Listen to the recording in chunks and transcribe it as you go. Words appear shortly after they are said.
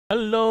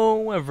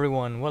Hello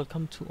everyone,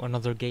 welcome to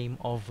another game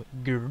of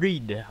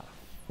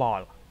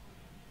Greedfall.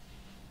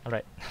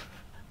 Alright.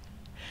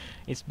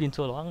 It's been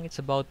so long, it's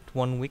about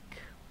 1 week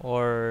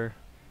or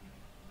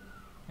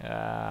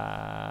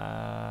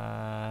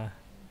uh,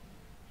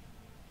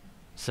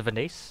 7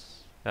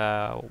 days.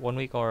 1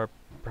 week or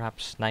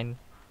perhaps 9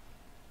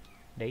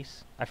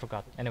 days. I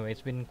forgot. Anyway,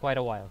 it's been quite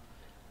a while.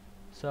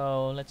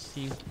 So let's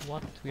see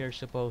what we are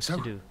supposed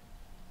to do.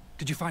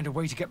 Did you find a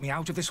way to get me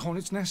out of this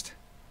hornet's nest?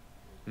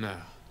 No,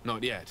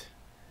 not yet.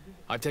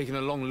 I've taken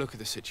a long look at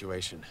the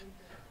situation.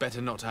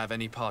 Better not to have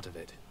any part of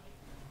it.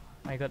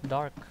 I got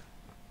dark.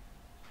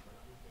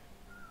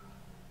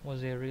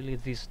 Was it really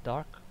this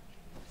dark?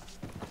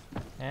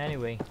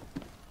 Anyway,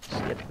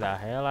 let's get the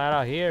hell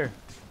out of here.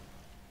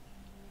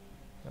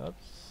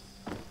 Oops.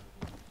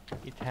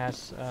 It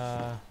has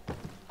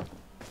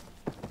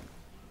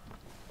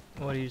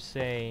what do you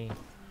say?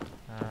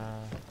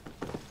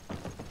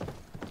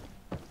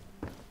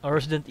 A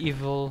Resident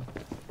Evil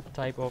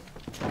type of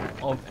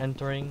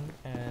entering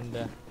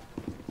and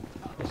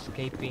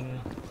escaping,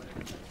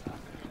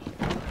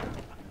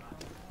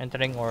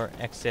 entering or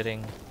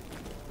exiting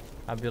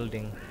a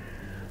building.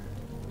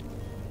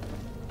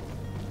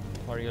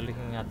 What are you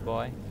looking at,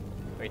 boy?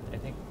 Wait, I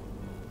think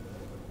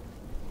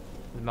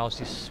the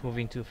mouse is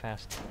moving too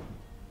fast.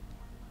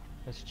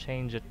 Let's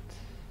change it.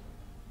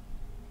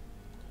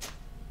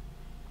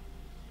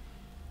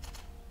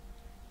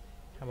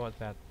 How about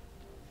that?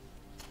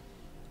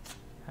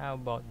 How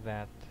about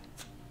that?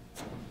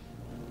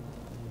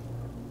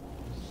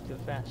 Still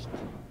fast.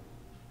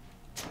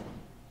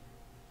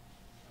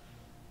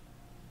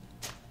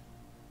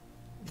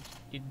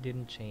 It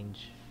didn't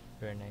change.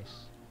 Very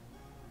nice.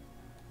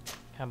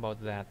 How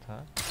about that,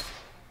 huh?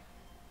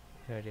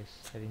 Here it is.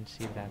 I didn't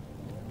see that.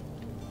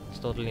 It's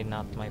totally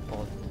not my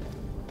fault.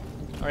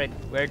 Alright,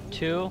 where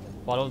to?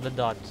 Follow the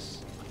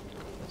dots.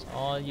 That's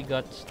all you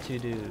got to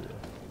do.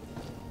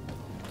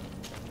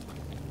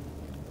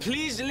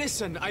 Please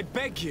listen, I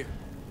beg you.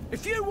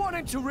 If you want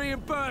him to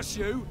reimburse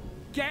you,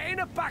 get in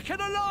the back of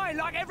the line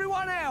like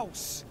everyone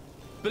else.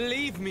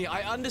 Believe me,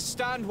 I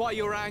understand why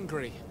you're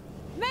angry.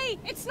 Me?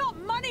 It's not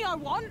money I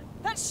want.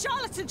 That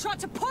charlatan tried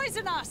to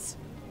poison us.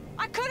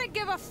 I couldn't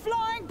give a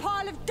flying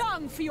pile of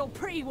dung for your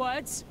pretty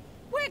words.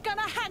 We're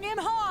gonna hang him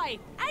high.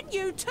 And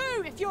you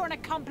too, if you're an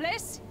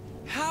accomplice.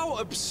 How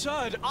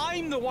absurd!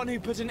 I'm the one who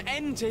put an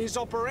end to his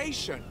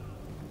operation.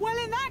 Well,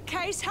 in that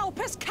case, help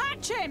us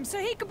catch him so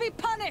he can be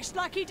punished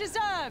like he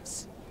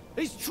deserves.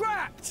 He's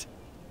trapped.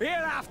 He'll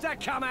have to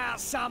come out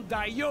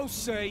someday, you'll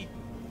see.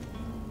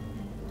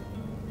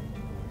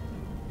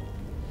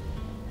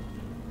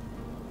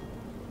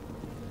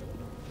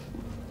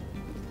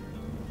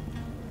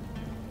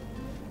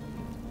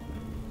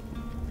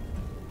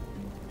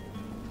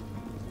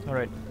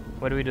 Alright,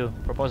 what do we do?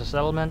 Propose a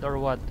settlement or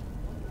what?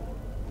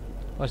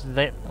 What's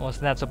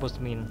that supposed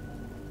to mean?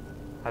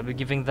 I'll be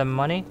giving them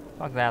money?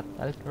 Fuck that.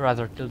 I'd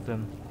rather kill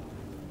them.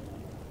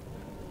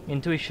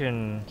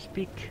 Intuition.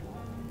 Speak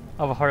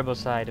of a horrible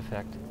side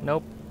effect.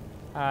 Nope.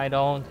 I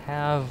don't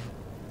have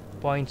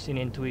points in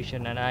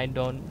intuition and I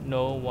don't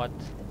know what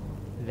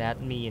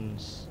that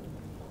means.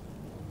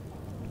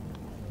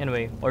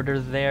 Anyway, order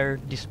their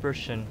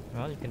dispersion.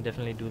 Well, you can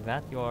definitely do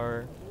that. You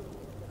are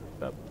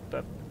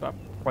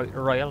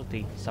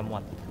royalty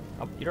somewhat.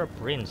 You're a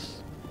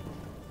prince.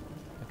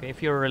 Okay,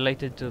 if you're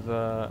related to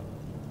the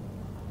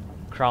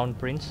Crown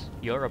Prince,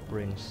 you're a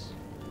prince.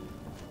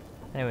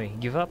 Anyway,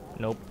 give up?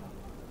 Nope.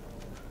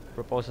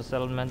 Propose a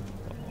settlement.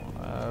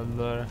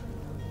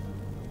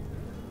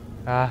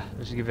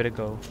 Let's give it a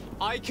go.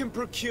 I can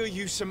procure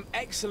you some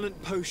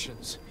excellent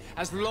potions,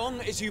 as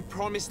long as you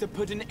promise to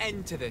put an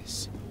end to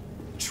this.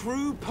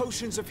 True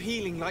potions of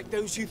healing like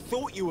those you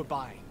thought you were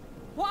buying.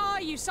 What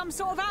are you, some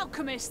sort of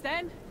alchemist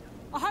then?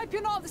 I hope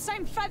you're not of the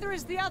same feather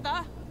as the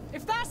other.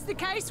 If that's the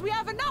case, we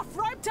have enough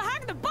rope to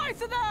hang the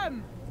both of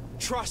them!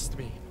 Trust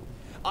me.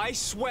 I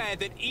swear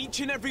that each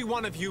and every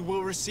one of you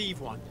will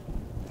receive one.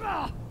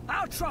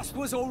 Our trust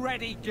was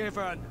already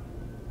given.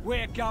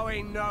 We're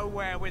going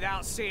nowhere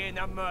without seeing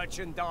the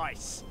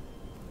merchandise.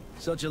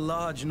 Such a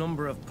large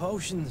number of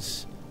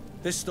potions.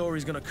 This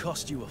story's gonna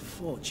cost you a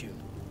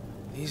fortune.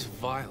 These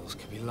vials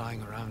could be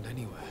lying around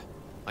anywhere.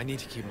 I need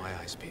to keep my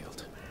eyes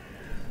peeled.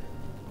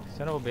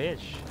 Son of a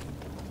bitch.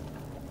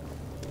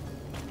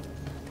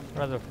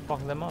 Rather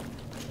fuck them up.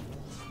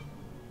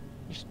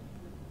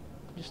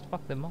 Just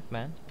fuck them up,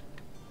 man.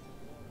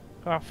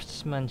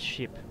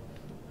 Craftsmanship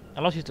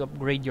allows you to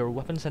upgrade your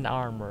weapons and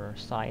armor.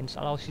 Science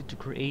allows you to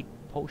create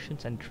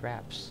potions and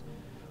traps.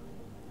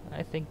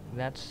 I think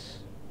that's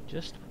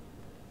just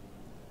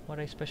what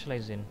I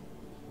specialize in.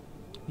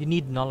 You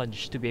need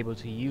knowledge to be able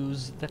to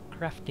use the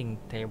crafting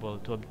table.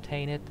 To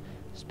obtain it,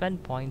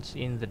 spend points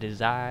in the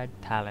desired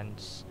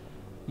talents.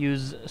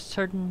 Use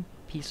certain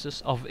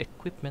pieces of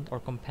equipment or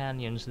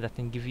companions that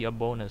can give you a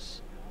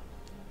bonus.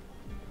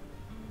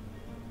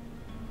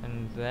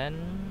 And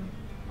then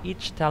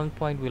each talent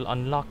point will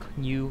unlock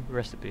new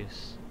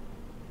recipes.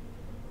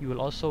 You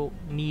will also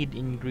need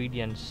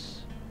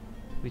ingredients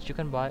which you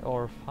can buy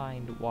or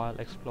find while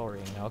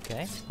exploring.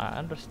 Okay, I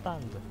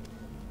understand.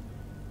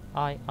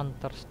 I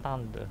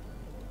understand.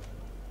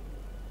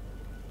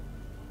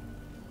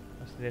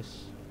 What's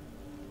this?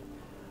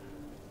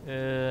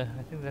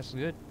 I think that's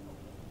good.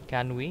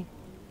 Can we?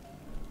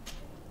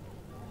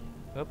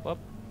 Up, up.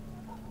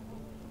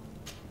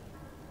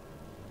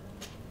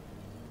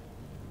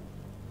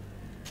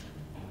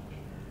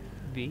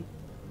 B.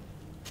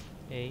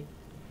 A.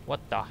 What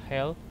the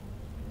hell?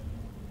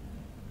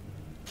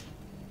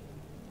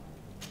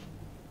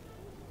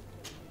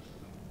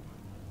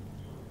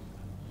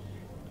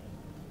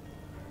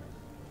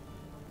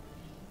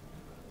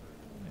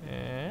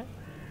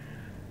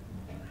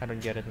 I don't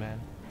get it, man.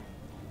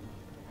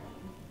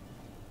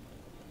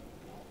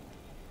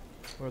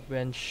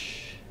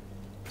 Workbench.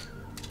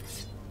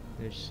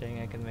 They're saying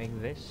I can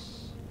make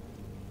this.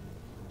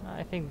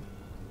 I think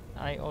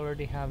I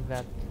already have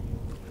that.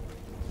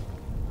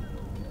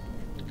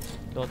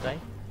 Don't I?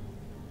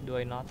 Do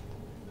I not?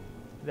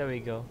 There we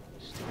go.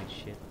 Stupid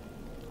shit.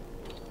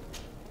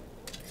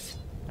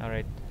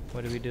 Alright,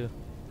 what do we do?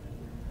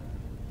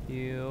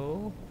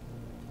 You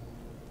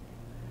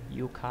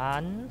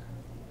can.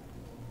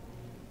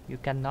 You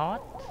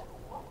cannot.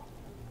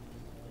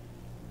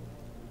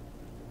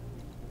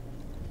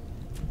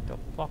 The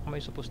fuck am I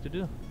supposed to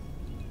do?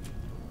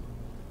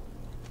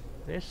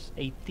 This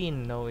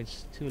 18, no,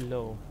 it's too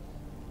low.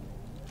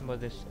 How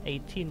about this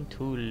 18,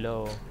 too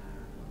low.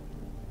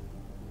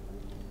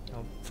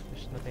 Nope,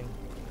 there's nothing.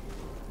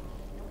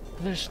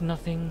 There's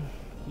nothing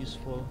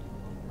useful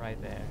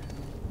right there.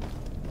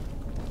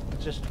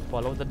 Just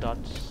follow the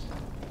dots.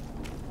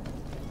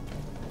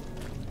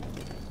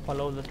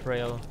 Follow the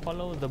trail.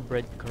 Follow the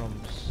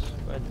breadcrumbs.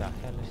 Where the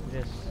hell is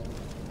this?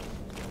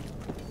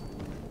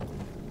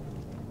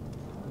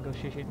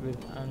 Negotiate with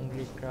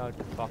angry crowd.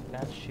 Fuck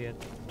that shit.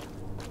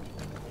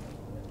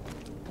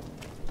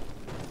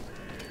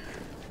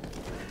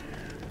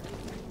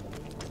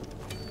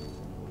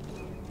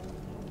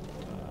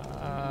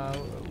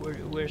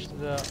 Where's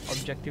the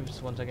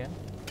objectives once again?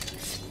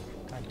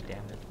 God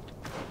damn it.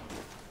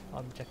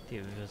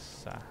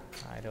 Objectives.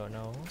 I don't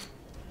know.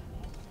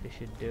 They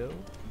should do.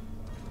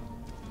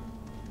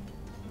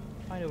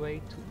 Find a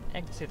way to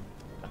exit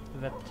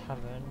the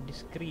tavern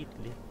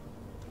discreetly.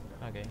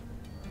 Okay.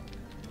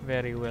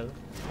 Very well.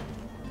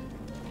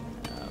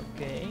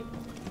 Okay.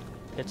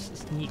 Let's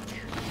sneak.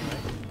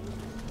 Right.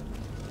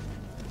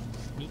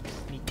 Sneak,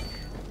 sneak.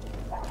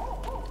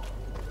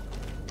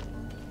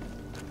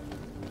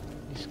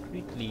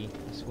 Discreetly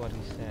is what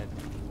he said.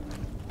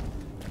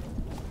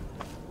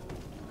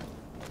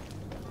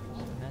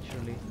 So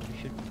naturally, we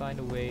should find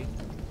a way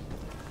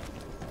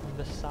on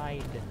the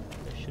side.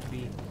 There should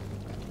be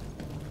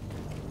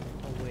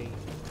a way.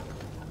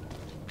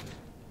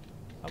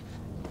 Up.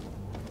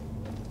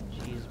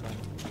 Jeez, man.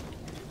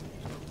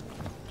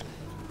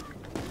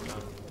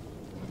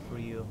 Good for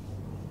you.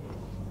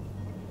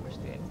 Where's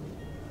the end?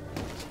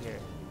 It's here.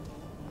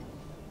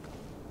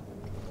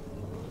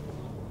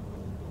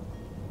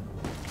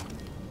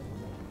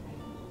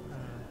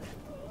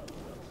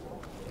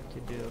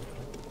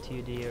 To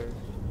you, dear.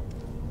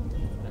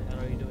 What the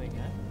hell are you doing,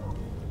 huh?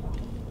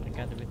 I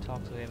can't even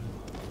talk to him.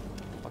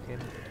 Fuck him.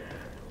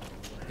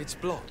 It's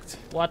blocked.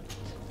 What?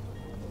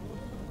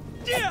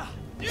 Yeah!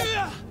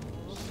 Yeah!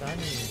 Son.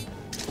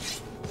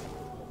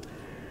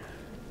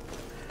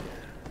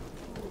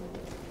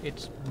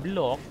 It's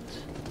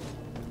blocked.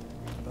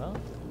 Well,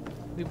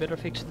 we better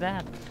fix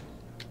that.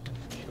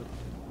 Shoot.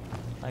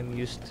 I'm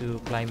used to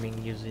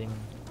climbing using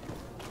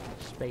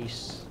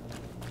space.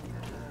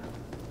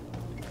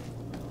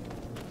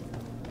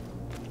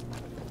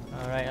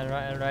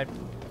 Alright,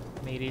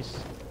 mateys,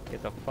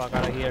 get the fuck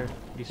out of here.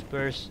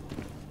 Disperse,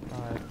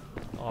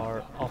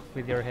 or off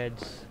with your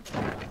heads.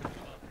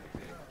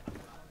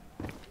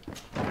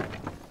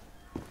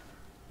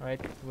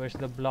 Alright, where's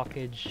the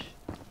blockage?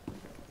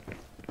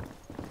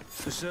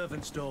 The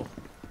servant's door.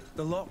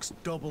 The lock's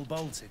double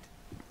bolted.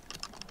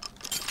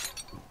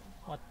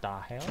 What the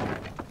hell?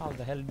 How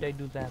the hell did they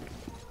do that?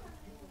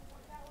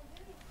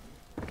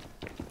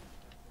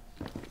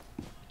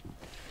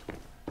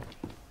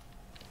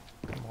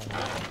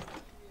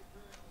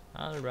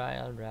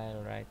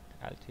 Alright.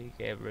 I'll take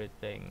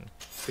everything.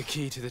 The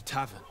key to the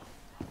tavern.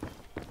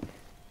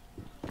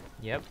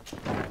 Yep.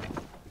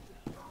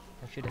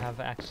 I should have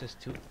access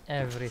to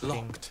everything.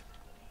 Locked.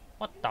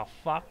 What the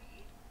fuck?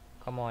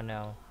 Come on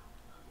now.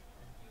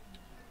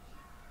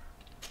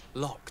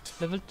 Locked.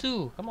 Level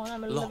 2. Come on,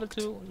 I'm a level Locked.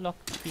 2.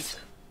 Locked pick.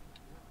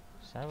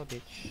 Son of a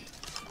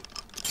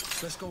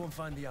bitch. Let's go and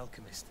find the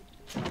alchemist.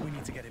 We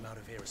need to get him out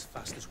of here as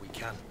fast as we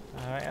can.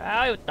 Alright,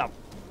 out up.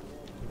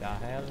 The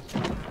hell?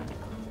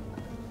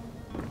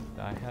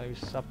 The hell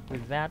is up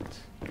with that?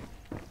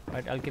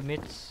 Alright,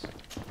 alchemists.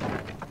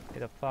 Get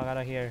the fuck out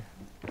of here.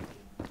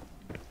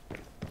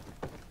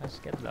 Let's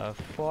get the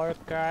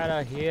fuck out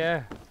of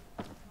here.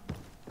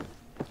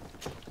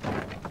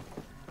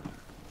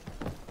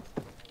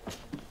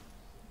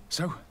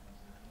 So,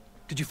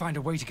 did you find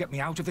a way to get me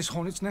out of this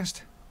hornet's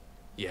nest?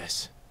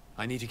 Yes.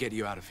 I need to get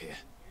you out of here.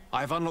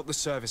 I've unlocked the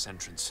service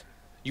entrance.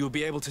 You will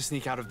be able to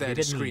sneak out of there Look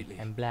at me, discreetly.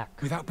 I'm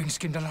black. Without being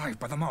skinned alive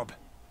by the mob.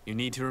 You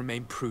need to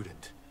remain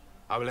prudent.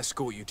 I will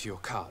escort you to your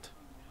cart.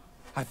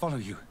 I follow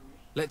you.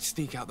 Let's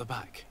sneak out the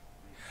back.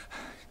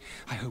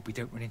 I hope we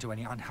don't run into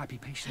any unhappy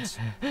patients.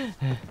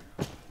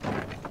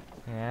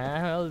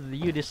 Yeah, well,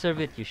 you deserve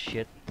it, you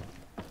shit.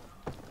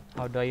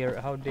 How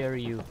dare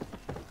you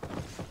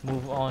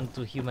move on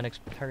to human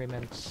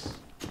experiments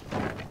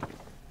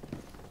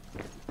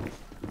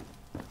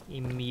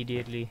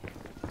immediately.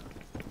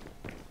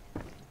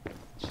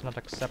 It's not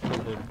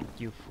acceptable,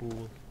 you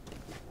fool.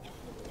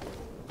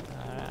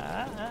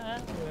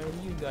 Where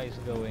are you guys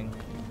going?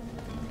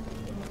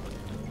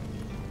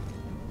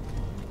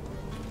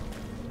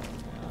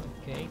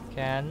 Okay,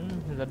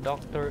 can the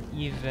doctor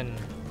even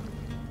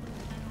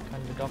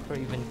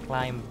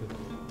climb?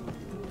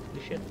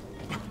 Holy shit.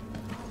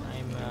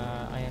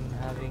 I am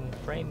having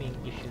framing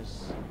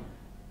issues.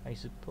 I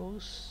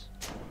suppose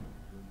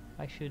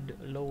I should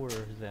lower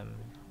them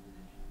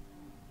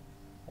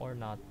or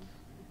not.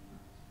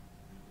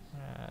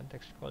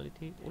 Text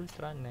quality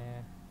ultra nah.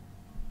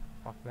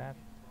 Fuck that.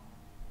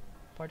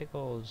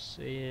 Particles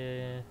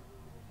the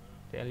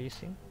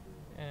aliasing.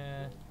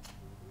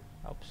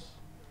 Oops.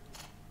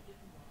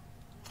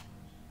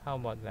 How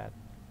about that?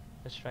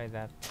 Let's try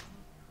that.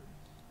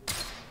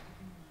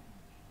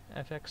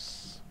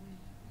 FX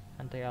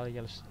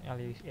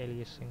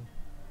anti-aliasing.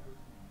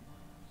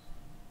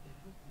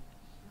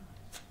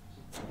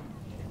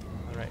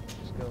 Alright,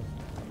 let's go.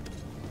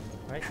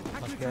 Right, much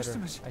Accurate better,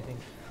 customers. I think.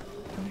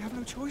 And we have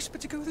no choice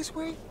but to go this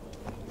way?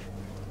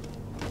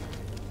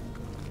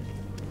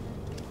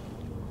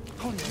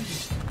 Holy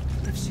ladies,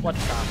 I've seen What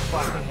the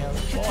fucking hell?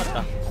 What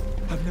the?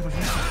 I've never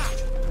heard of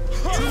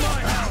To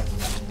my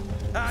house!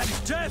 And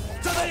death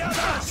to the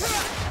others!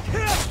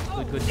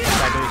 Good,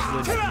 dagger is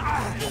good.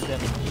 Kill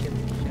them, kill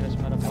those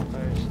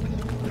motherfuckers.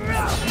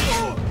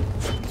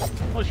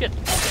 Oh shit!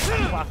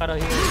 Fuck out of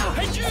here!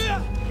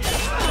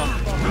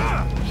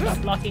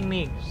 Stop blocking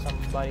me,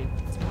 somebody.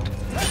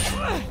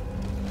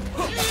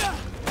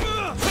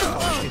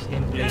 This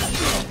gameplay.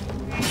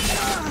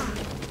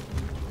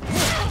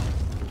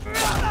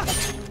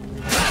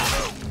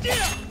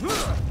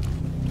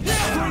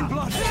 Green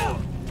blood!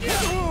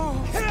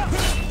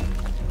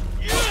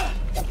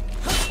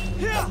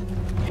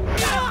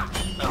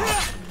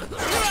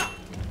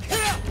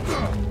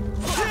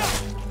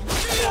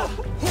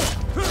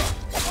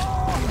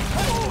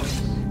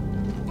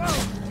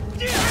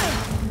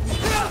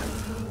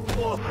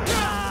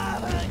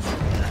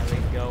 There we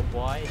go,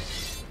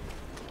 boys.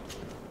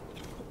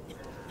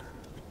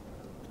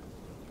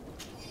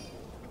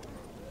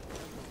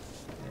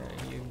 There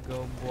you go,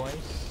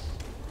 boys.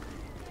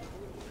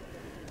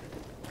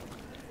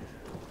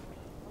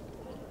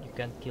 You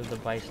can't kill the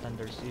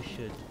bystanders. You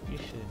should.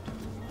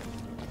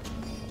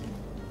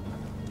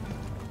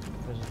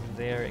 Because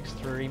they're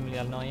extremely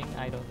annoying.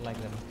 I don't like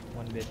them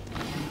one bit.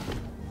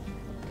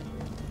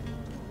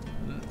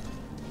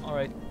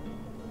 Alright.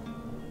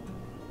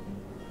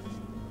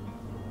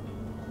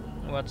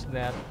 What's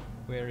that?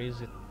 Where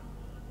is it?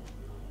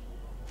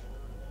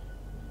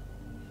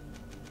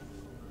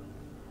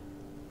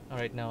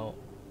 Alright, now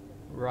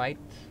right,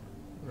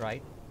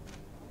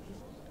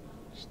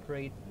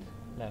 straight,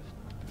 left.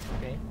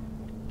 Okay.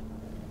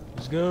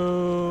 Let's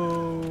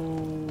go.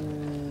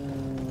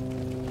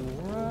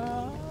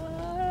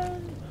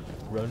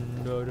 Run.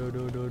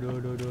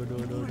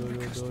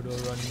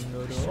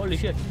 Holy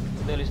shit!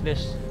 What the hell is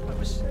this? I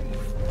was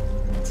safe.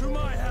 To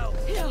my health!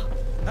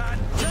 And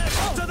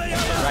death to the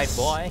others! Right,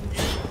 boy.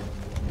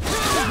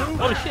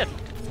 Holy shit!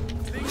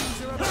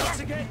 Things are about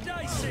to get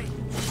dicey!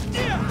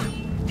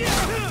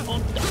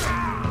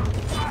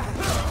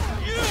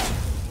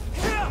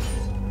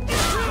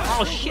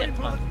 Oh shit,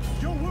 man!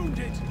 You're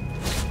wounded!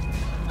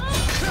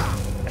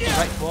 That's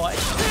right, boy.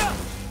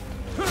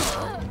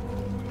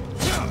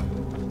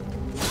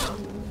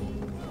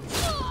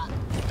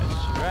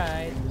 That's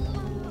right.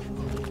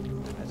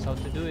 That's how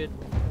to do it.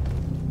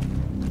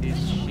 These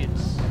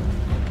shits.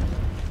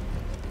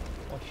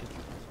 Oh shit.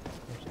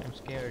 I'm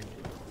scared.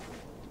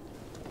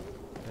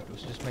 That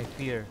was just my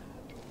fear.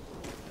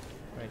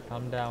 Right,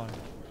 calm down.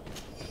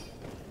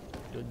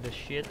 Do the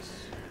shits.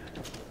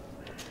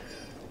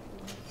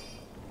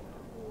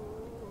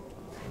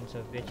 Sons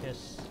of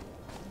bitches.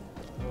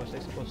 Where was I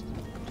supposed to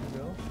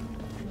go?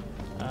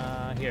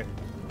 Here.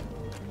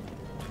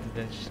 And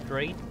then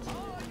straight.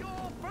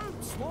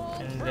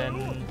 And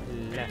then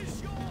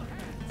left.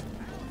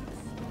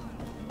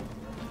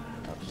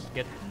 Let's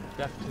get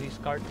back to his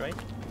cart, right?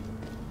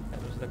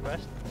 That was the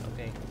quest?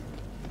 Okay.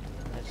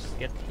 Let's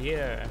get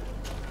here.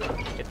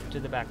 Get to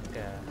the back.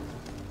 Back.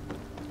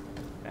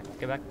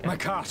 My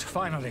cart,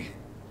 finally.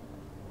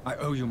 I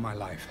owe you my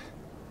life.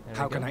 There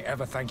How we can go. I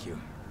ever thank you?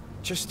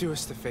 Just do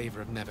us the favor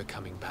of never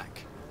coming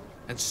back.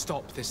 And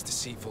stop this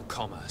deceitful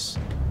commerce.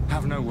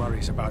 Have no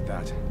worries about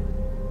that.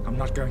 I'm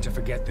not going to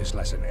forget this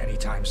lesson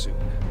anytime soon.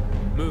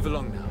 Move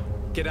along now.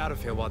 Get out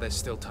of here while there's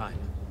still time.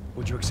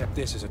 Would you accept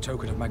this as a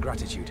token of my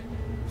gratitude?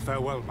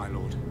 Farewell, my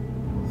lord.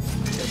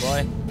 Okay,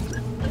 boy.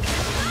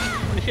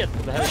 Holy Holy shit,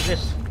 what the hell is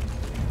this?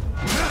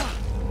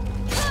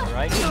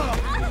 Alright, we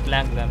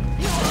flank them.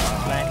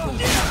 Flank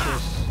those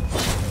bitches.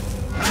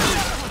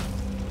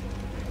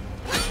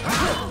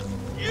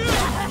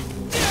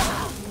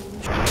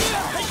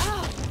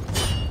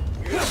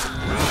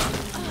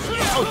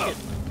 Oh shit!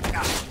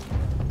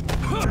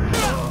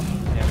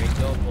 There we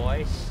go,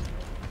 boys.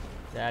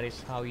 That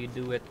is how you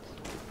do it.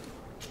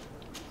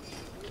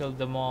 Kill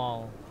them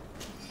all.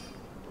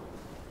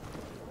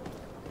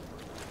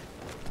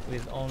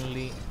 With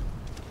only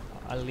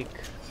a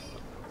lick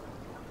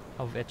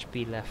of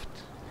HP left.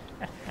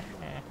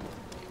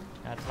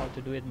 That's how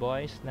to do it,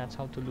 boys. That's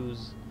how to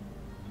lose.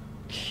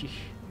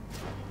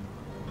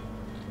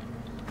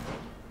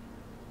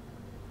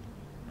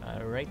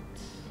 Alright.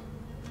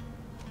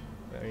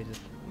 Where is it?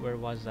 Where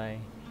was I?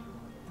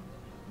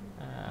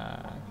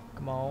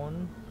 Come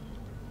on.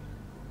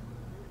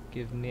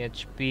 Give me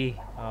HP.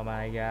 Oh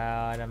my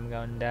god, I'm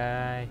gonna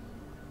die.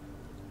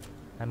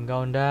 I'm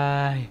gonna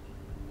die.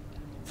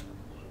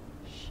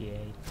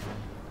 Shit.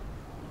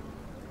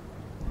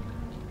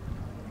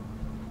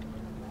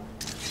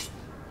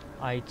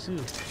 I too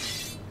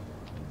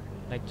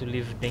like to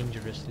live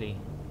dangerously.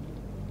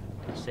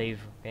 Save,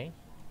 okay?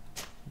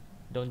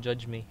 Don't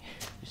judge me,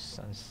 you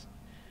sons.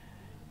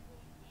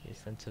 You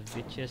sons of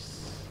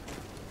bitches.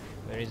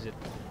 Where is it?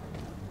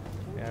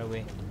 Where are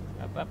we?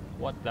 Up, up.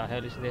 What the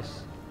hell is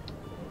this?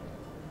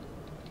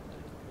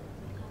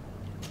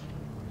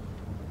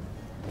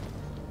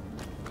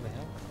 What the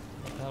hell?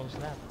 What the hell was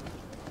that?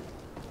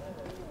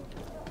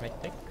 Right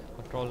click?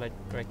 Control right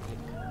click.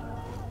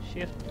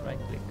 Shift right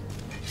click.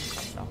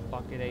 What the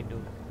fuck did I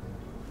do?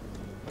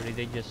 Or did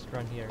they just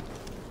run here?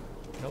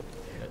 Nope,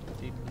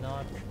 that did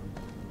not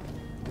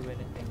do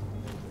anything.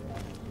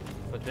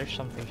 But there's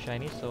something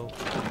shiny, so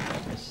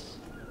let's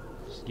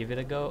just give it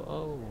a go.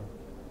 Oh.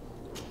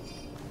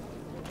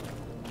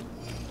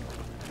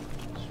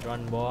 Let's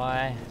run,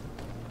 boy.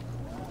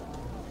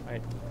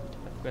 Alright,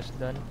 that quest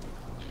done.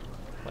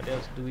 What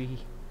else do we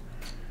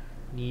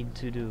need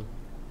to do?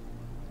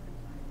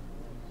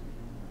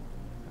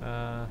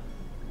 The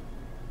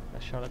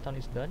charlatan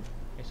is done,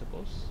 I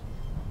suppose.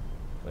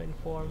 We'll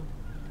inform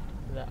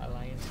the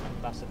Alliance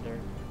Ambassador.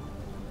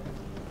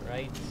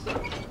 Right.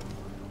 Let's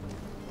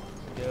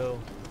go.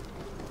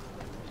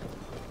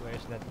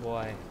 Where's that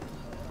boy?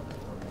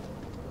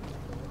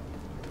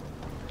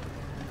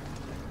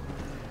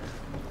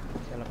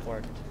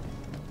 Teleport.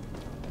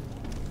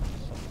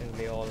 Something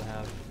they all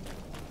have.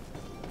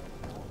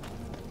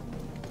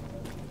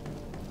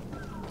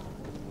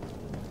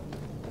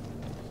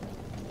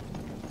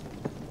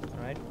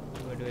 Alright,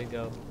 where do I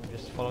go? I'm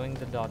just following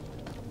the dot.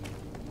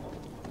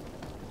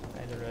 I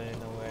don't really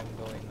know where I'm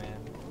going,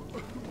 man.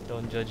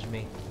 Don't judge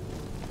me.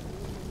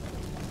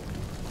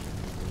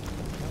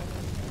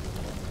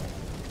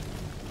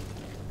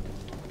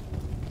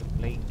 The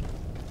plague.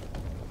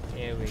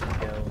 Here we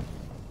go.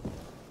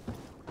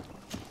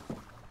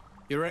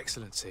 Your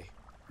Excellency.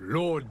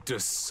 Lord de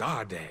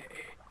Sade.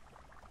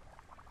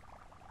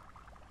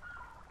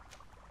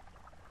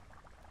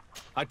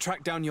 I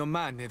tracked down your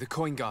man near the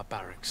coin guard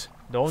barracks.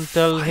 Don't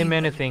tell him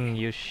anything,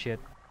 you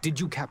shit. Did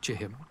you capture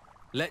him?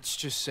 Let's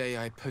just say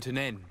I put an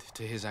end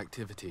to his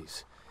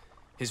activities.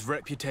 His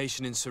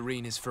reputation in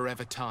Serene is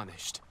forever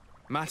tarnished.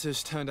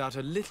 Matters turned out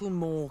a little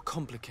more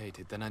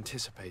complicated than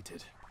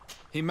anticipated.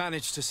 He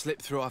managed to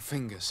slip through our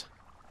fingers.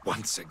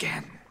 Once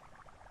again.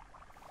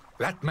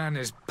 That man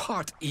is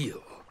part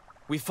eel.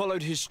 We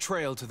followed his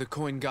trail to the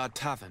Coin Guard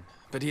Tavern,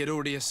 but he had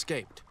already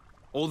escaped.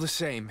 All the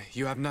same,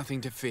 you have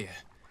nothing to fear.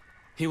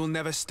 He will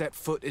never step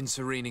foot in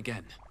Serene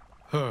again.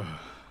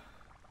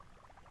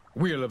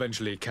 We'll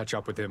eventually catch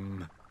up with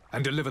him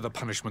and deliver the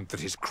punishment that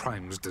his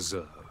crimes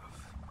deserve.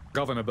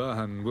 Governor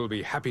Burhan will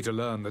be happy to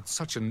learn that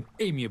such an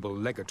amiable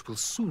legate will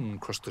soon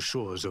cross the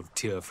shores of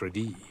Tir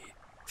Fredi.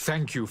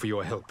 Thank you for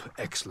your help,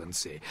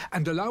 Excellency,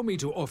 and allow me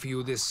to offer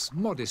you this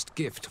modest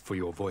gift for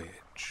your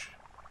voyage.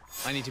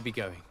 I need to be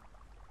going.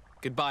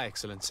 Goodbye,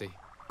 Excellency.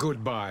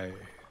 Goodbye,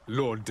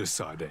 Lord de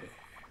Sade.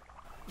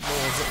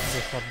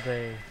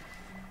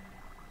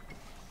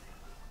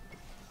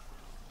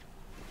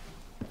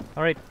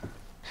 Alright.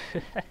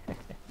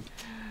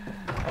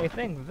 I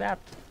think that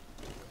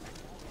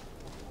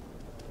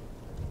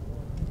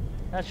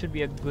should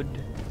be a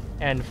good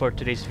end for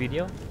today's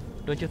video,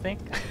 don't you think?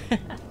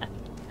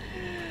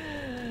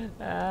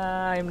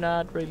 I'm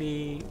not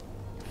really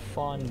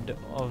fond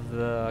of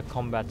the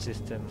combat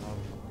system of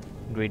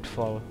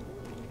Greedfall.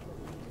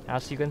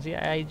 As you can see,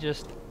 I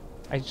just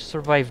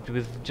survived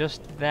with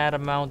just that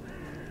amount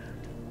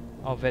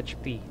of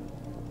HP,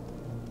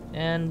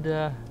 and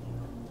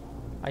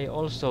I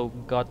also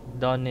got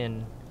done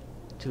in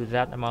to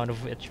that amount of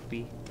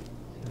HP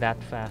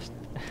that fast.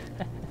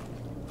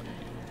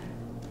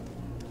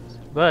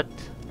 But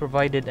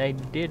provided I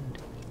did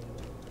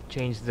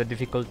change the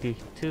difficulty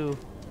to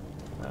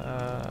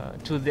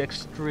the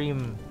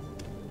extreme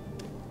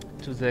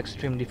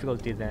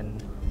difficulty, then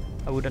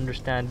I would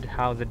understand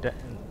how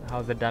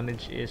the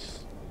damage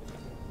is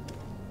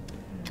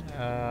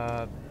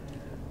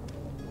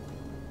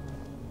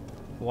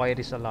why it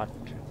is a lot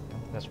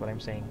That's what I'm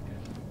saying.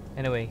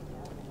 Anyway,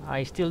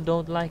 I still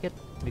don't like it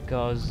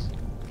because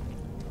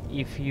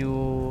if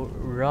you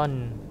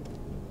run,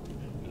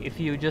 if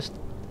you just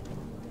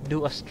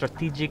do a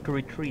strategic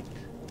retreat,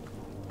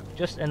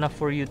 just enough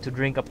for you to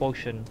drink a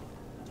potion,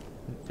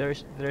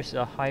 there's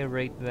a high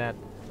rate that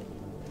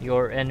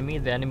your enemy,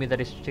 the enemy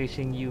that is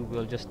chasing you,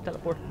 will just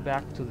teleport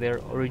back to their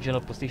original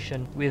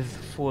position with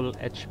full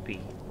HP,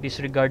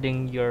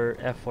 disregarding your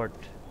effort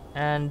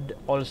and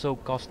also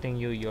costing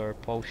you your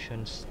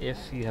potions if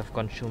you have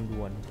consumed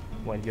one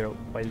while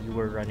you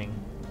were running.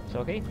 So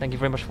okay, thank you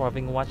very much for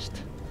having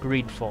watched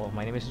Greedfall.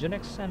 My name is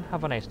Junnex, and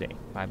have a nice day.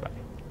 Bye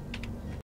bye.